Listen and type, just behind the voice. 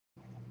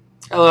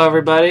Hello,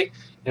 everybody,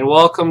 and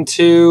welcome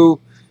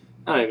to,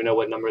 I don't even know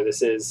what number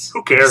this is.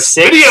 Who cares?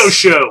 6, Video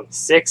show!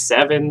 6,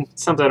 7,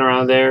 something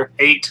around there.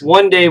 8.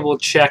 One day we'll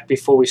check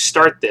before we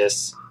start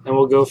this, and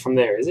we'll go from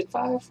there. Is it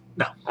 5?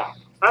 No. Oh.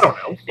 I don't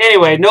know.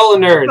 Anyway, Nola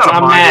Nerd.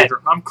 I'm Matt.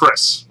 Reader. I'm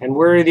Chris. And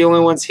we're the only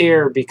ones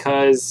here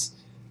because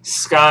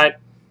Scott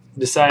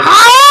decided...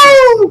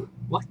 Ow!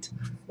 What?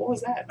 What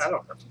was that? I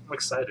don't know. I'm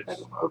excited.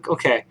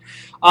 Okay.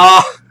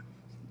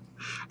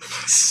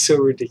 So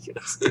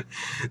ridiculous.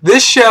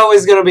 This show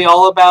is going to be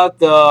all about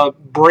the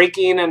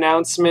breaking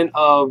announcement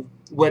of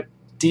what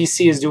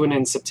DC is doing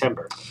in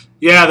September.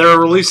 Yeah, they're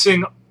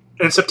releasing...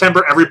 In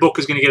September, every book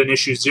is going to get an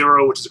issue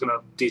 0, which is going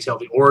to detail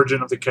the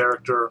origin of the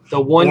character.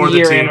 The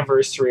 1-year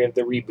anniversary of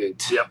the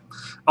reboot. Yep.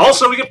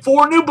 Also, we get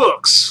 4 new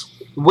books.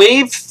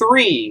 Wave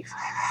 3,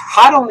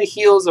 hot on the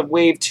heels of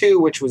Wave 2,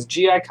 which was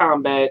GI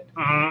Combat,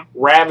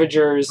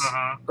 Ravagers,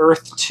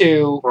 Earth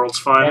 2, World's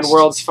Finest. and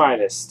World's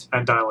Finest.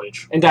 And Dial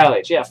H. And Dial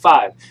H, yeah,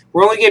 5.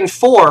 We're only getting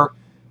 4,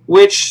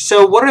 which,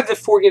 so what are the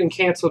 4 getting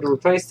canceled to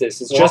replace this?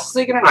 It's Justice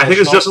League International. I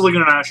think it's Justice League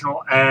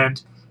International,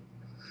 and...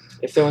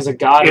 If there was a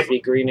god, it'd be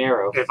Green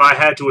Arrow. If I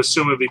had to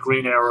assume, it'd be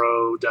Green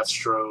Arrow,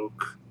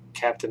 Deathstroke...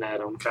 Captain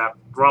Atom.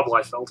 Rob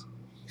Liefeld.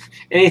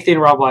 Anything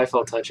Rob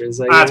Liefeld touches,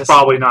 I guess. That's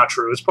probably not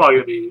true. It's probably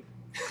going to be...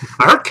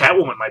 I heard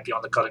Catwoman might be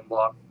on the cutting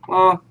block.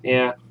 Well,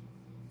 yeah.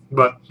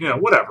 But, you know,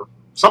 whatever.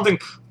 3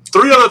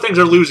 other things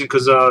are losing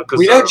because...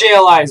 we know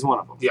JLI is one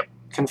of them. Yep.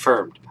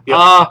 Confirmed.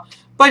 Yep.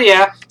 But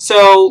yeah,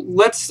 so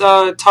let's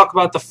talk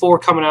about the 4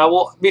 coming out.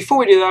 Well, before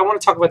we do that, I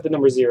want to talk about the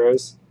number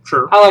zeros.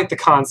 Sure. I like the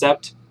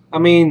concept. I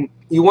mean,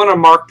 you want to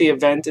mark the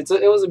event. It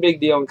was a big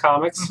deal in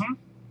comics.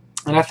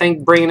 And I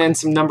think bringing in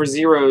some number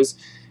zeros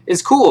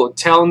is cool.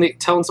 Telling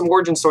some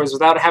origin stories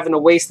without having to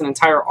waste an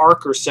entire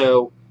arc or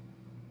so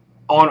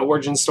on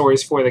origin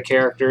stories for the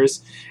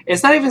characters.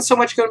 It's not even so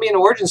much going to be an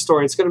origin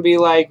story. It's going to be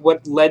like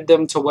what led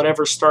them to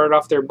whatever started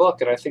off their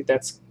book, and I think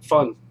that's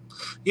fun.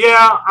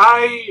 Yeah,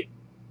 I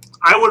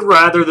would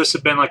rather this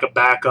have been like a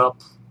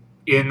backup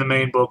in the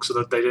main book so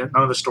that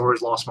none of the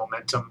stories lost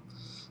momentum.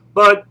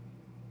 But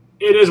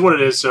it is what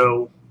it is,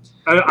 so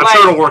I'm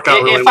sure it'll work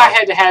out really well. If I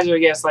had to hazard a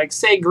guess, like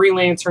say Green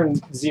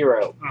Lantern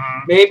 0,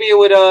 maybe it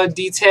would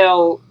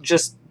detail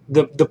just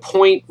the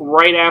point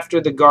right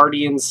after the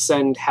Guardians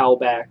send Hal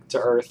back to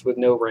Earth with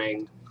no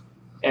ring,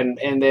 and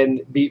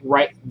then be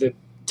right the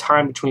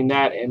time between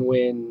that and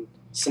when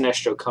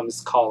Sinestro comes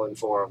calling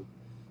for him,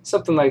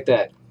 something like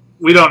that.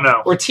 We don't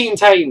know. Or Teen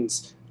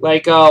Titans,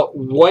 like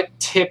what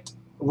tipped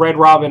Red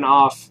Robin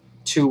off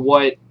to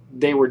what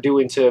they were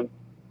doing to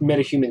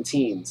metahuman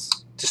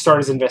teens to start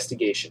his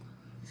investigation.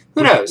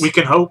 Who knows? We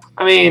can hope.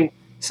 I mean,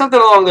 something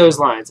along those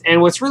lines.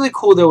 And what's really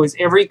cool, though, is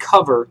every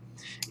cover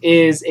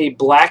is a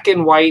black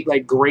and white,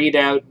 like,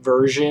 grayed-out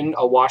version,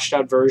 a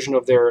washed-out version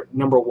of their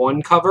number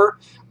 1 cover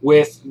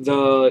with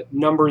the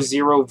number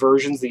 0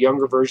 versions, the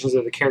younger versions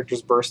of the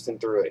characters bursting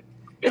through it.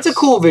 Yes. It's a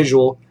cool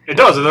visual. It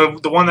does.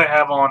 The one they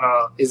have on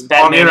the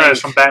internet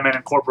is from Batman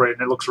Incorporated,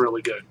 and it looks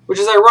really good. Which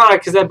is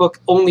ironic, because that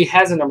book only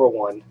has a number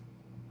 1.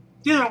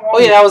 Yeah. Well, oh,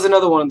 yeah, that was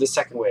another one of the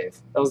second wave.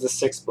 That was the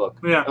 6th book.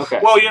 Yeah.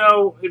 Okay. Well, you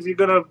know, if you're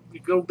going to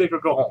go big or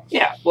go home.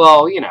 Yeah,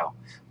 well, you know.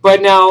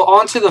 But now,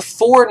 on to the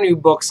 4 new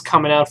books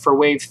coming out for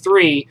Wave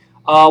 3.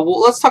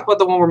 Well, let's talk about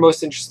the one we're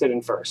most interested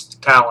in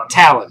first. Talon.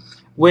 Talon,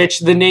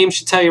 which the name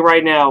should tell you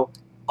right now,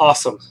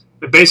 awesome.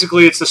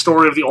 Basically, it's the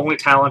story of the only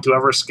Talon to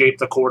ever escape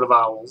the Court of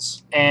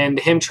Owls. And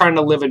him trying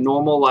to live a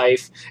normal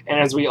life.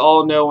 And as we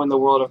all know in the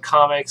world of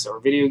comics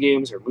or video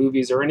games or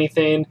movies or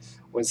anything,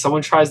 when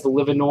someone tries to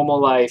live a normal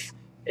life,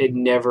 it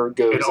never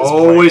goes as planned. It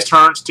always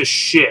turns to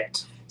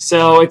shit.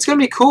 So it's going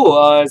to be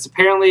cool. It's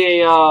apparently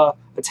a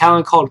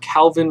Talon called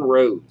Calvin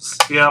Rose.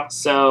 Yeah.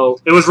 So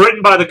it was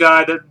written by the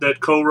guy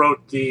that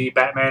co-wrote the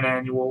Batman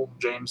Annual,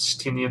 James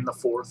Tynion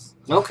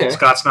IV. Okay.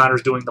 Scott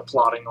Snyder's doing the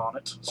plotting on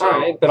it. So. All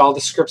right, but all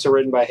the scripts are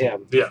written by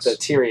him. Yes. The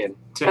Tyrion.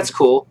 That's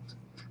cool.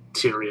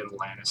 Tyrion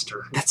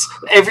Lannister. That's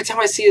every time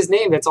I see his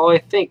name, that's all I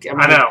think.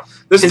 I know.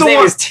 His name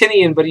is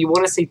Tynion, but you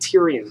want to say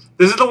Tyrion.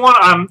 This is the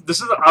one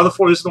This is the other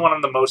 4. This is the one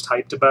I'm the most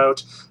hyped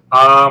about.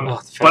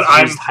 But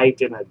I'm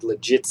hyped in a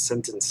legit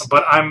sentence.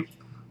 But I'm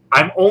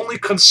only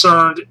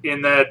concerned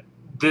in that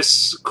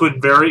this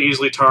could very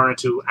easily turn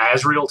into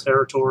Azrael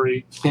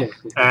territory,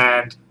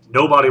 and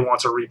nobody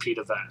wants a repeat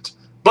of that.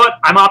 But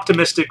I'm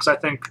optimistic because I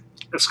think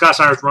if Scott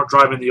Snyder's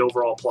driving the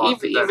overall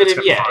plot,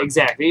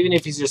 exactly. Even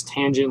if he's just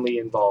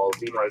tangentially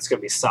involved, you know, it's going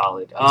to be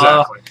solid.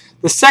 Exactly.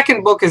 The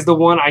second book is the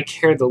one I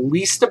care the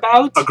least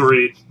about.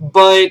 Agreed.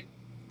 But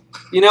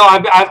you know,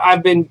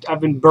 I've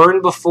been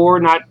burned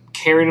before, not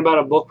caring about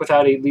a book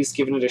without at least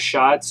giving it a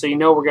shot. So you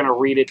know we're going to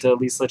read it to at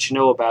least let you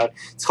know about it.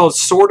 It's called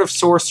Sword of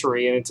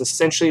Sorcery, and it's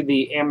essentially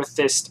the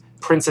Amethyst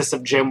Princess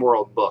of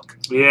Gemworld book.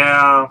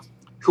 Yeah.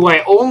 Who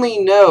I only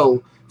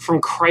know from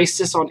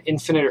Crisis on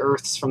Infinite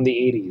Earths from the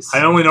 80s.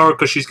 I only know her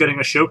because she's getting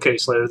a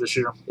showcase later this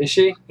year. Is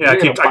she? Yeah,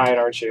 You're gonna buy it,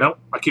 aren't you? Nope,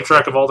 I keep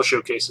track of all the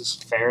showcases.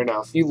 Fair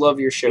enough. You love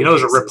your showcases. You know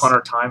there's a Rip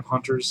Hunter Time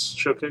Hunters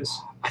showcase?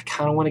 I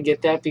kind of want to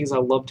get that because I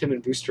loved him in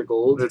Booster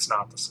Gold. It's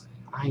not the same.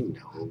 I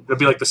know. It'll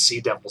be like the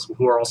Sea Devils,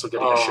 who are also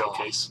getting a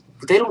showcase.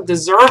 They don't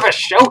deserve a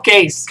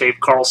showcase. Cave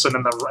Carlson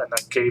and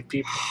the Cave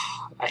people.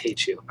 I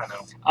hate you. I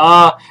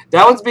know.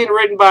 That one's being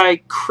written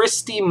by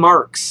Christy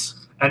Marks.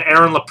 And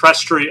Aaron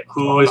Leprestri,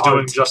 who is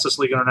doing Justice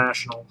League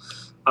International.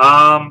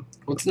 Well,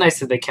 it's nice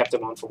that they kept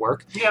him on for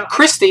work. Yeah.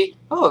 Christy,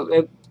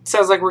 it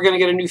sounds like we're going to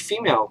get a new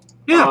female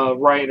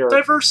writer.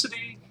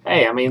 Diversity.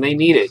 Hey, I mean, they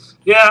need it.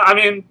 Yeah, I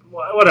mean,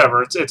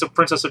 whatever. It's a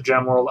Princess of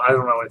Gem World. I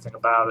don't know anything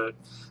about it.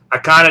 I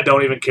kind of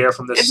don't even care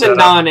from this It's setup. a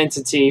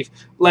non-entity.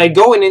 Like,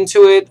 going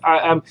into it,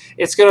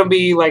 it's going to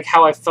be like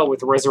how I felt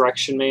with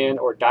Resurrection Man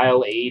or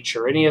Dial H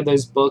or any of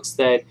those books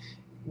that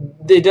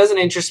it doesn't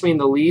interest me in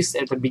the least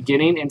at the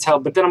beginning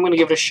but then I'm going to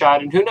give it a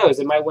shot, and who knows,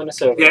 it might win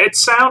us over. Yeah, it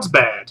sounds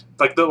bad.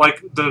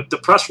 The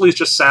press release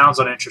just sounds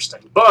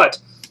uninteresting, but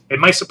it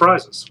might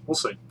surprise us. We'll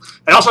see.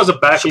 It also has a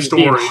backup story. She's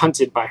being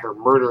hunted by her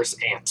murderous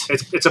aunt.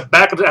 It's a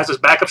backup. It has this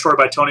backup story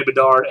by Tony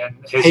Bedard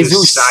and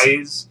Jesus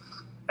Saiz,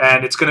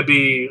 and it's going to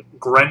be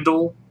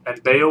Grendel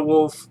and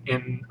Beowulf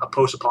in a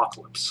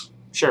post-apocalypse.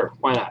 Sure,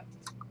 why not?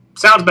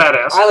 Sounds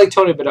badass. I like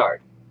Tony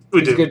Bedard.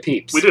 We do. Good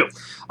peeps. We do.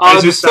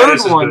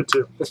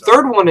 The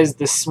third one is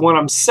this one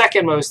I'm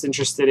second most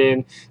interested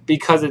in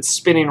because it's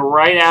spinning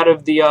right out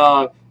of the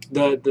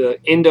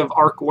end of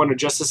Arc 1 of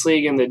Justice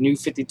League and the New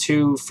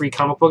 52 Free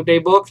Comic Book Day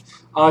book.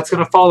 It's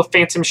going to follow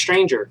Phantom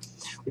Stranger,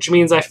 which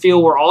means I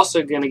feel we're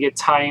also going to get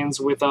tie-ins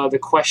with The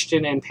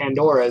Question and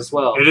Pandora as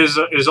well. It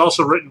is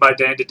also written by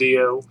Dan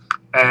DiDio,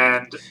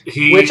 and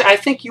which I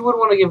think you would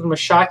want to give him a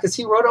shot because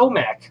he wrote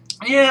OMAC.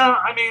 Yeah,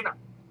 I mean,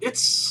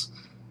 it's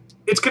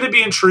going to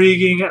be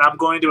intriguing, and I'm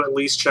going to at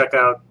least check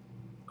out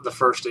the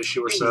first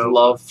issue or so. I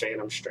love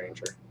Phantom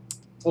Stranger.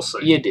 We'll see.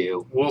 You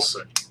do. We'll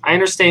see. I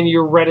understand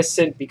you're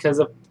reticent because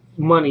of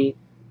money,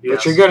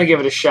 but you're going to give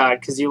it a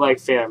shot because you like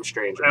Phantom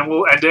Stranger.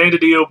 And Danny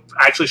DiDio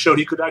actually showed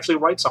he could actually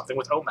write something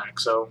with OMAC,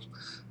 so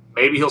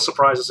maybe he'll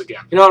surprise us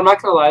again. You know, I'm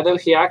not going to lie, though.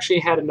 He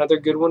actually had another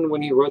good one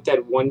when he wrote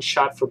that one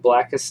shot for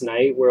Blackest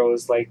Night where it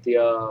was like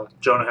the...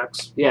 Jonah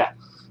Hex. Yeah.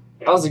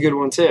 That was a good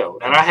one, too.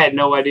 And I had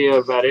no idea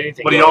about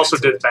anything. But he also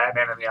did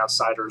Batman and the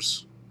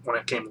Outsiders when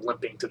it came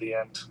limping to the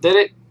end. Did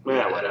it?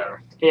 Yeah,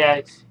 whatever.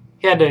 Yeah,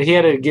 he had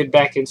to get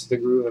back into the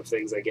groove of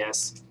things, I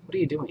guess. What are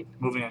you doing?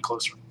 Moving in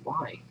closer.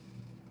 Why?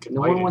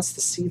 No one wants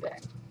to see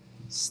that.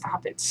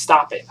 Stop it.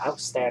 Stop it. I will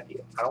stab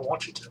you. I don't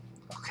want you to.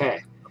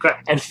 Okay. Okay.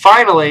 And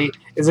finally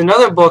is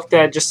another book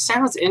that just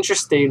sounds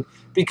interesting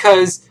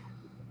because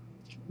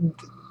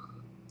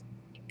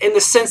in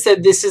the sense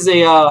that this is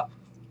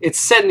it's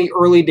set in the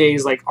early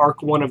days like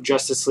Arc 1 of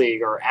Justice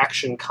League or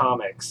Action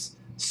Comics.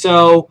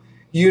 So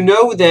you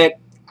know that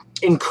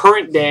in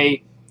current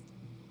day,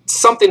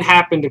 something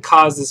happened to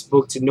cause this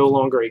book to no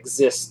longer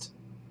exist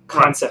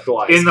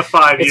concept-wise. In the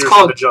 5 years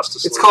of the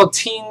Justice League. It's called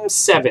Team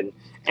 7,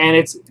 and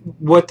it's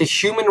what the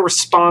human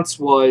response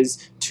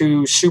was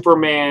to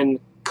Superman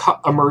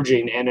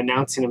emerging and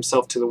announcing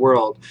himself to the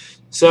world.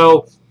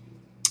 So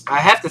I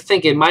have to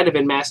think it might have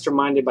been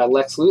masterminded by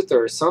Lex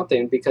Luthor or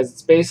something, because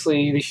it's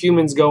basically the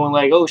humans going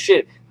like, oh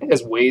shit, that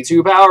guy's way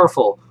too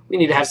powerful. We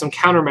need to have some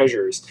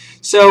countermeasures.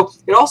 So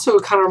it also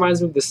kind of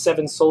reminds me of the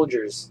Seven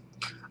Soldiers.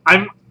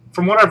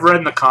 From what I've read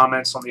in the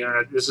comments on the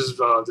internet, this is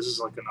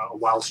like a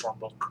Wildstorm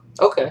book.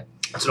 Okay.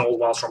 It's an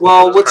old Wildstorm book.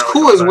 Well, what's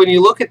cool is when you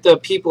look at the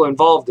people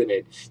involved in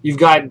it, you've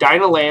got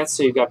Dinah Lance,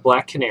 so you've got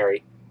Black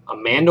Canary,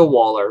 Amanda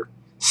Waller,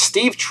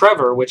 Steve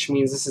Trevor, which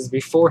means this is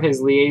before his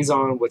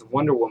liaison with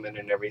Wonder Woman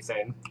and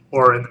everything.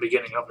 Or in the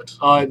beginning of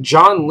it.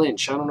 John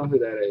Lynch. I don't know who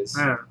that is.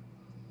 Yeah.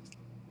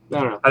 I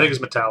don't know. I think it's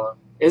Metallo.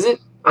 Is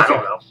it? Okay. I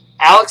don't know.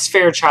 Alex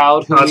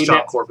Fairchild. Who it's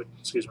John Corbett.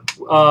 Excuse me.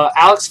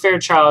 Alex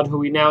Fairchild, who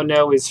we now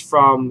know is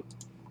from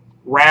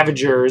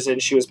Ravagers, and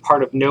she was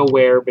part of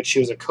Nowhere, but she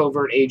was a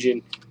covert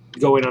agent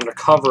going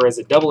undercover as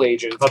a double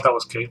agent. I thought that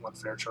was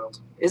Caitlin Fairchild.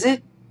 Is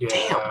it? Yeah.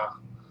 Damn.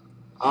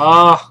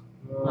 I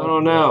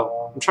don't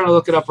know. I'm trying to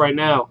look it up right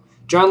now.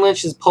 John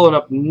Lynch is pulling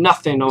up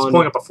nothing on... He's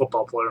pulling up a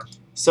football player.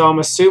 So I'm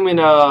assuming...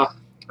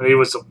 he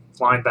was a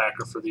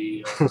linebacker for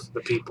the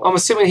people. I'm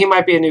assuming he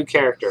might be a new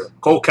character.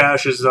 Cole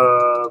Cash is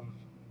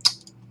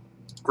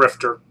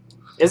Grifter.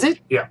 Is it?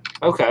 Yeah.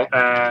 Okay.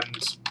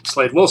 And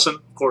Slade Wilson,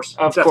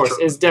 of course.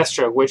 Is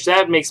Deathstroke, which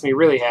that makes me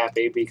really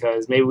happy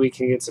because maybe we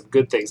can get some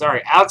good things. All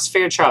right, Alex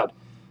Fairchild,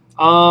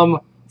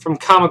 from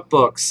comic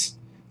books,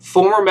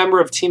 former member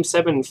of Team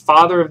 7 and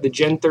father of the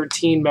Gen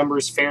 13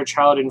 members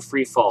Fairchild and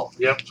Freefall.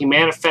 Yep. He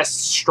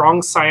manifests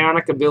strong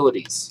psionic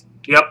abilities.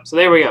 Yep. So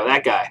there we go,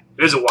 that guy.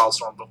 It is a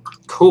Wildstorm book.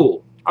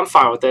 Cool. I'm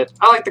fine with it.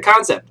 I like the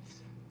concept.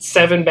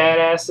 7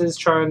 badasses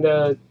trying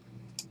to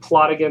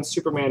plot against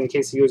Superman in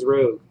case he goes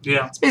rogue.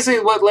 Yeah. It's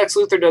basically what Lex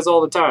Luthor does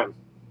all the time.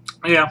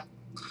 Yeah.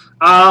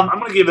 I'm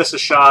going to give this a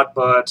shot,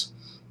 but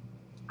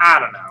I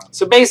don't know.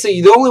 So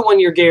basically, the only one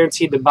you're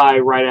guaranteed to buy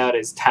right out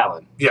is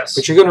Talon. Yes.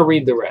 But you're going to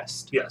read the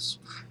rest. Yes.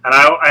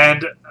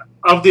 And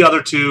of the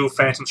other two,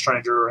 Phantom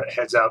Stranger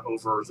heads out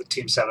over the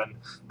Team 7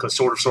 because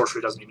Sword of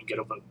Sorcery doesn't even get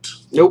a vote.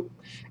 Nope.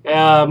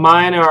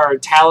 Mine are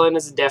Talon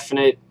is a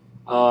definite.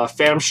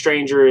 Phantom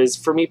Stranger is,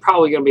 for me,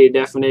 probably going to be a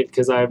definite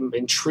because I'm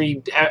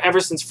intrigued.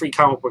 Ever since Free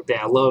Comic Book Day,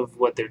 I love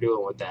what they're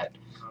doing with that.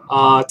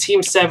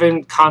 Team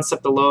 7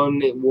 concept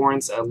alone, it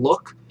warrants a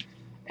look.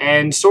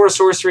 And Sword of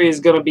Sorcery is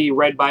going to be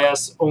read by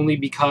us only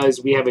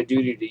because we have a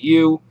duty to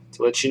you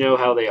to let you know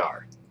how they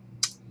are.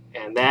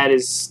 And that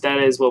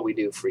is what we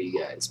do for you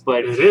guys.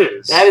 But it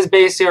is. That is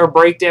basically our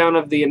breakdown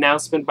of the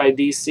announcement by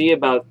DC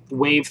about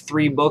Wave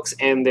 3 books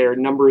and their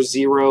number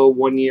 0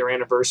 1-year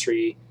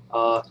anniversary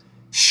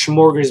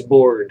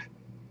smorgasbord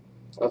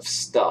of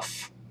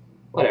stuff.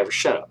 Whatever,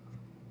 shut up.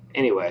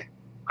 Anyway.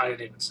 I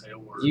didn't even say a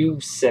word. You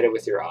said it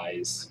with your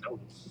eyes. No.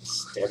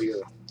 Stab your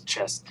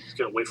chest.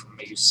 Get away from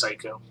me, you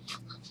psycho.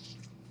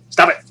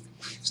 Stop it.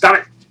 Stop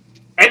it.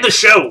 End the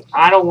show.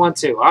 I don't want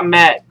to. I'm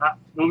mad.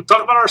 We'll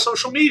talk about our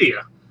social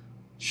media.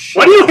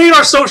 Why do you hate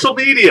our social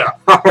media?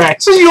 All right.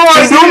 This is your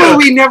idea.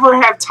 Normally we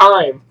never have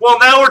time. Well,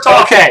 now we're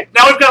talking. Okay.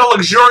 Now we've got a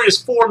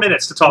luxurious 4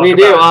 minutes to talk about. We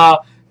do.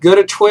 Go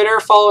to Twitter.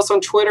 Follow us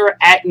on Twitter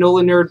at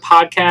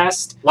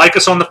NolaNerdPodcast. Like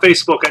us on the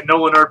Facebook at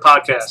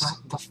NolaNerdPodcast. It's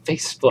not the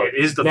Facebook. It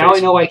is the now Facebook. I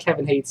know why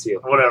Kevin hates you.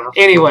 Whatever.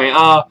 Anyway,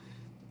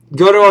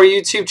 go to our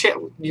YouTube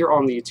channel. You're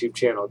on the YouTube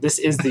channel. This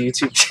is the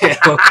YouTube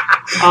channel.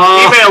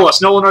 Email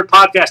us,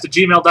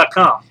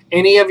 NolaNerdPodcast@gmail.com.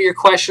 Any of your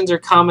questions or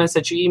comments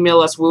that you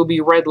email us will be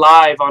read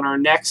live on our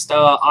next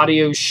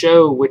audio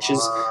show, which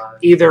is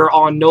either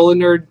on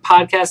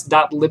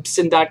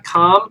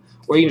NolaNerdPodcast.libsyn.com,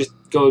 or you can just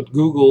go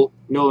Google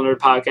Nola Nerd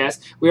Podcast.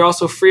 We're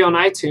also free on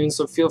iTunes,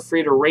 so feel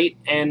free to rate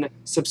and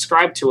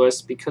subscribe to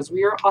us because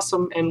we are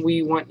awesome and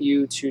we want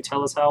you to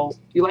tell us how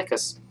you like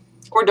us.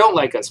 Or don't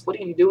like us. What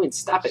are you doing?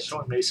 Stop it.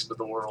 Showing Mason to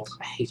the world.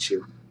 I hate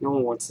you. No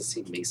one wants to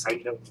see Mason. I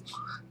know.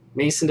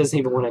 Mason doesn't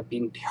even want to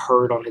be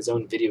heard on his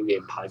own video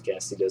game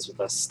podcast he does with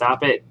us.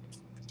 Stop it.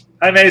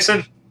 Hi,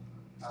 Mason.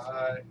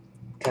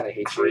 God, I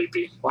hate Creepy.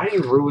 you. Why do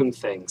you ruin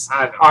things?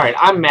 I know. All right,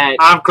 I'm Matt.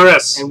 I'm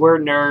Chris. And we're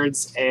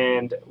nerds,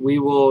 and we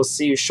will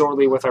see you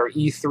shortly with our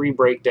E3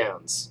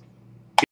 breakdowns.